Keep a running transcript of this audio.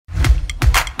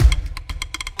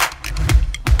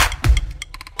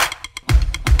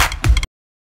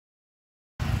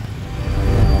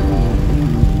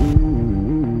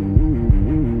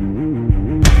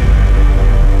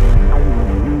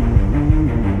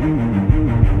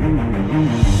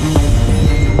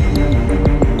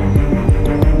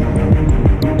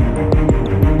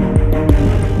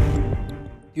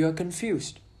you are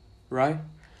confused, right?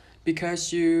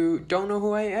 Because you don't know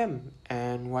who I am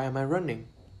and why am I running.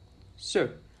 So,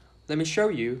 let me show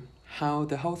you how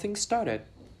the whole thing started.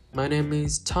 My name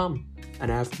is Tom,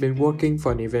 and I've been working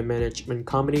for an event management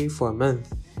company for a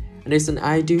month, and it's an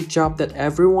ideal job that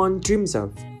everyone dreams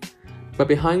of. But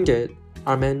behind it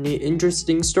are many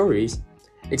interesting stories,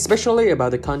 especially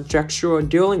about the contractual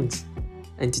dealings.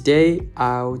 And today,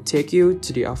 I'll take you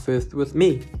to the office with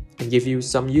me and give you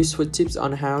some useful tips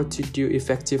on how to do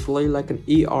effectively like an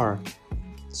ER.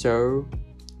 So,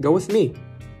 go with me.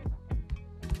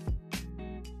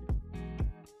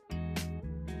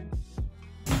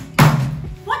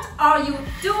 What are you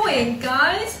doing,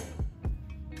 guys?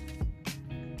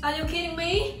 Are you kidding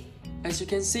me? As you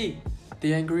can see,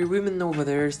 the angry woman over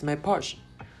there is my boss.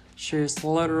 She's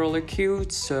literally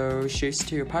cute, so she's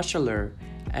still popular,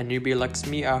 and newbie like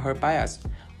me are her bias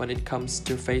when it comes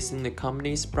to facing the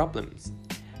company's problems.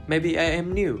 Maybe I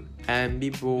am new, and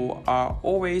people are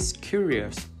always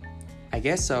curious. I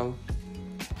guess so.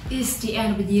 It's the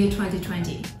end of the year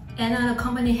 2020, and our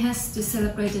company has to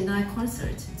celebrate the night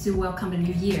concert to welcome the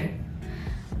new year.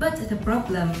 But the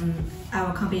problem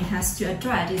our company has to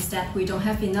address is that we don't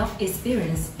have enough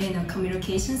experience in the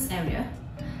communications area.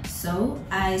 So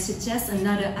I suggest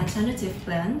another alternative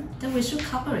plan that we should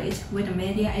cooperate with the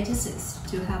media agencies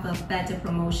to have a better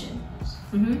promotion.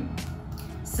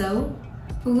 So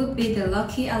who would be the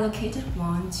lucky allocated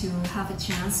one to have a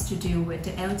chance to deal with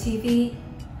the LTV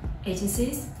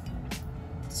agencies?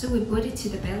 So we put it to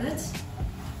the ballot.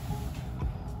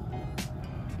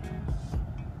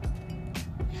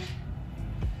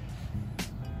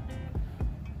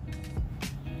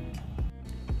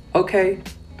 Okay,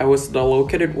 I was the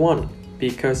allocated one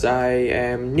because I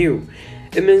am new.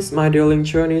 It means my dealing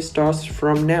journey starts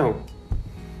from now.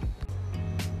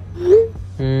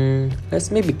 Let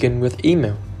me begin with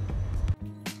email.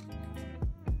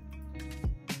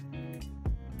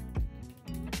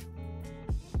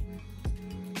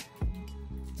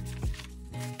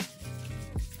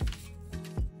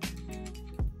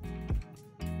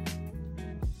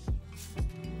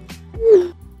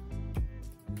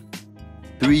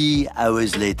 Three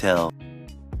hours later.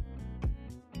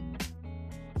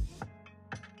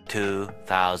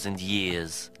 2,000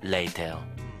 years later.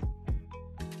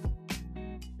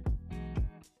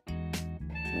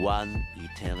 One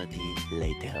eternity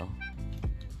later.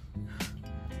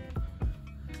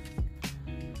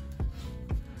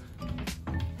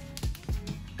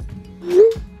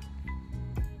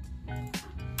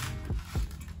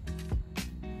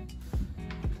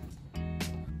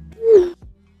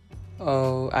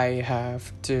 Oh, I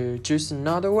have to choose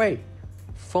another way.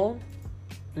 Phone?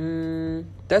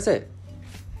 That's it.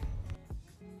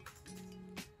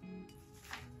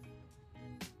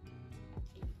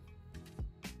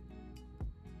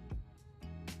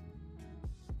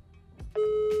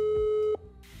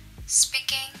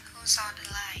 Speaking, who's on the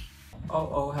line?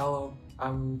 Oh, hello.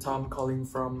 I'm Tom calling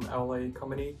from LA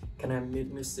company. Can I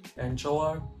meet Miss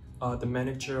Angela, the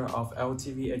manager of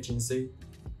LTV agency?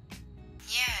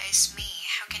 Yeah, it's me.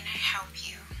 How can I help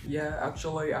you? Yeah,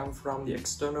 actually, I'm from the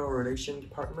external relation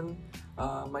department.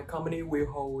 My company will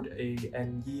hold a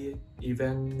end-year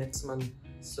event next month,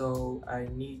 so I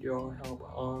need your help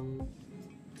on.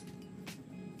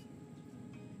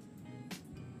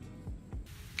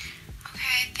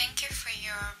 Okay, thank you for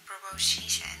your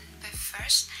proposition. But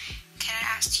first, can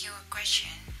I ask you a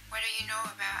question? What do you know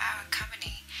about our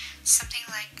company? Something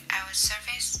like our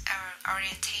service, our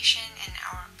orientation, and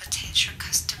our potential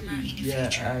customer in the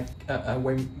future.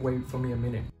 Wait for me a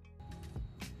minute.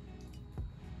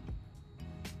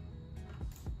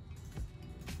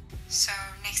 So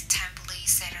next time, please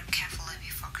set up carefully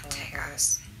before contact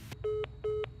us.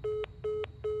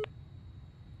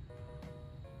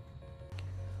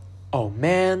 Oh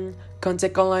man,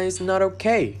 contact online is not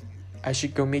okay. I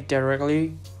should go meet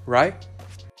directly, right?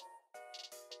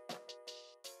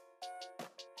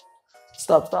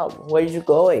 Stop, where are you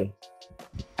going?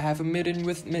 I have a meeting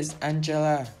with Miss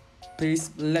Angela.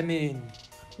 Please let me in.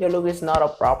 Your look is not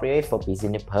appropriate for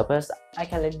business purpose. I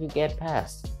can let you get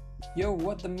past. Yo,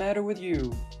 what the matter with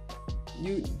you?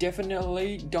 You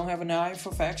definitely don't have an eye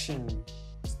for fashion.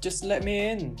 Just let me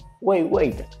in.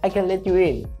 Wait, I can let you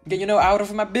in. Get out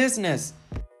of my business.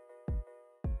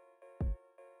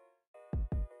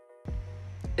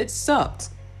 It sucks.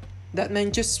 That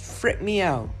man just freaked me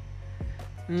out.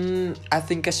 I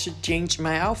think I should change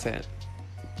my outfit.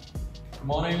 Good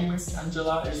morning, Miss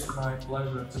Angela. It's my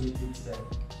pleasure to meet you today.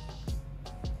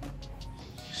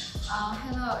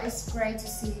 Hello, it's great to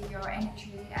see your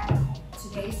energy. I hope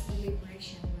today's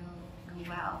deliberation will go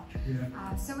well.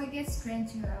 Yeah. So we get straight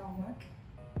to our work.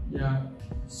 Yeah,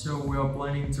 so we are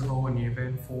planning to hold an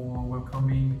event for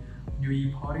welcoming New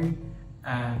Year party,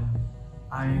 and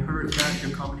I heard that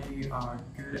your company are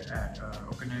good at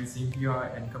organizing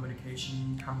PR and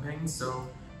communication campaigns, so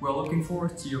we're looking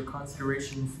forward to your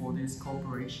consideration for this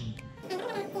cooperation.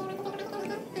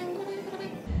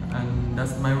 And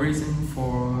that's my reason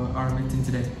for our meeting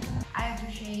today. I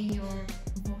appreciate your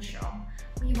proposal.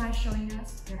 Would you mind showing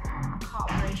us your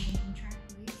cooperation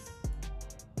contract, please?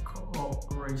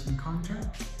 Cooperation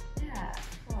contract? Yeah,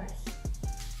 of course.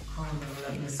 Oh no,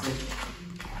 let me see.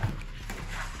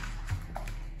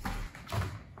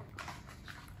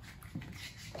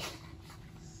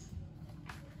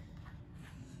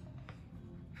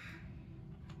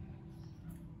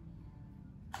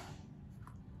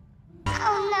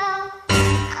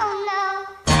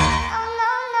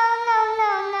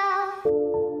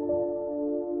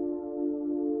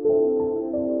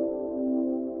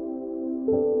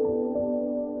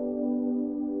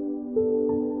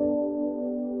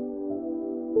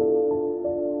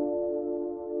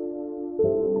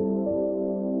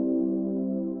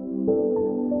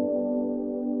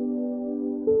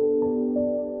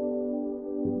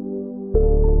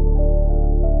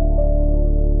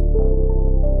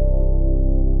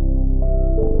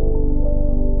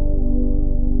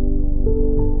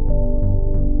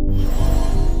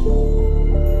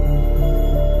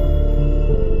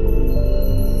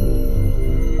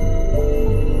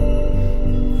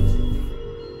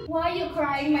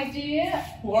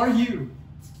 Who are you?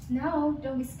 No,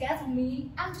 don't be scared of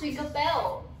me. I'm Twinkle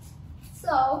Bell.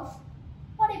 So,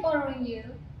 what is bothering you?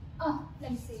 Oh,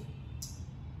 let me see.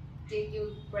 Did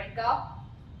you break up?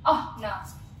 Oh, no,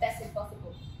 that's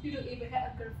impossible. You don't even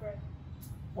have a girlfriend.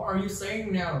 What are you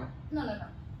saying now? No.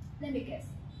 Let me guess.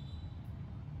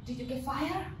 Did you get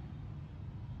fired?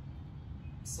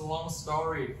 It's a long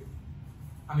story.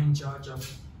 I'm in charge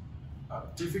of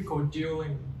difficult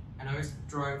dealing, and it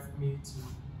drives me to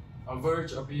a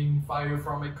verge of being fired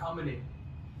from a company.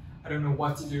 I don't know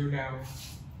what to do now.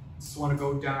 Just want to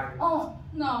go die. Oh,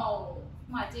 no,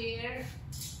 my dear.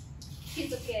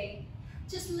 It's okay.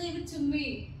 Just leave it to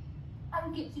me. I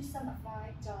will give you some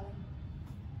advice, darling.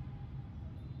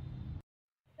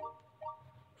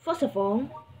 First of all,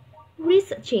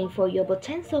 researching for your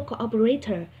potential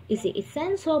collaborator is the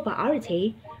essential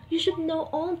priority. You should know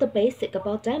all the basics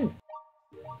about them.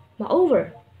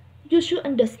 Moreover, you should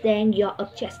understand your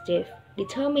objective,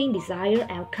 determine desired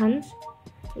outcomes.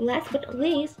 Last but not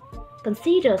least,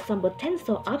 consider some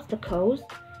potential obstacles.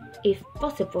 If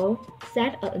possible,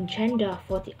 set an agenda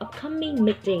for the upcoming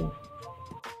meeting.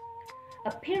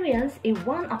 Appearance is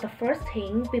one of the first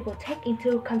things people take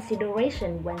into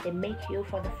consideration when they meet you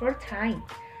for the first time.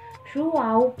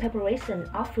 Throughout preparation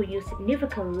offers you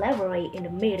significant leverage in the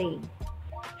meeting.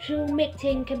 True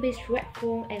meeting can be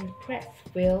stressful and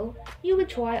stressful. You will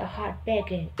try a hard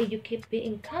bargain if you keep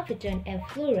being confident and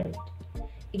fluent.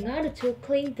 In order to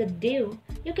clinch the deal,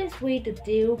 you can switch the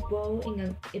deal both in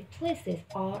an implicit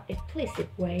or explicit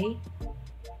way.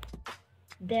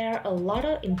 There are a lot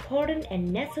of important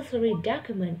and necessary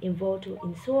documents involved to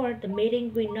ensure the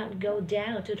meeting will not go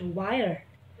down to the wire.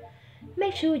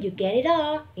 Make sure you get it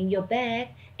all in your bag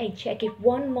and check it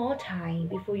one more time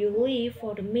before you leave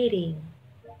for the meeting.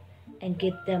 And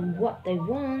give them what they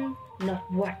want, not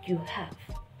what you have.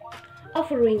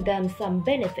 Offering them some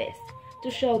benefits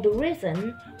to show the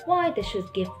reason why they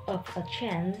should give up a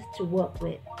chance to work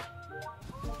with.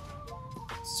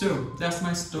 So, that's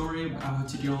my story about how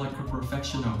to deal like a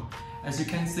professional. As you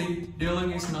can see,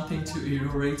 dealing is nothing too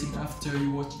irritating after you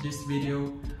watch this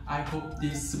video. I hope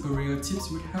these superior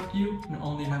tips would help you not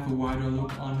only have a wider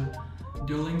look on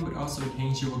dealing but also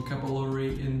enhance your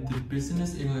vocabulary in the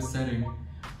business English setting.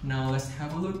 Now let's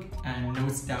have a look and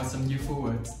note down some useful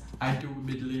words. I do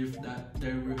believe that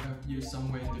they will help you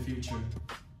somewhere in the future.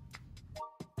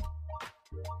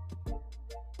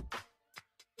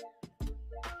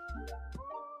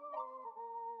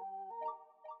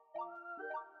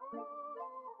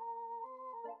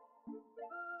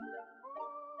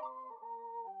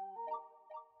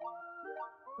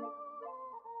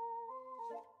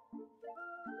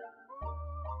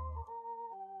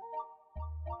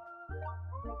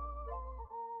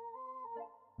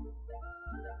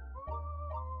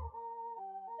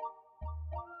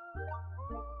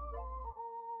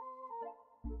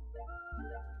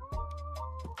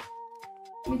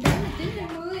 Mười tám, 19,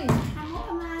 20,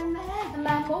 21, 22,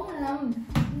 23, 24, 25.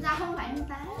 Sao không phải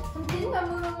 28, 29,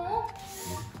 30, 31.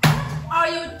 What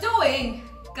are you doing,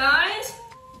 guys?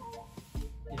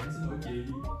 Dạ em xin lỗi chị.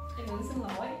 Em cũng xin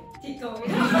lỗi, chị cười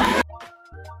đó.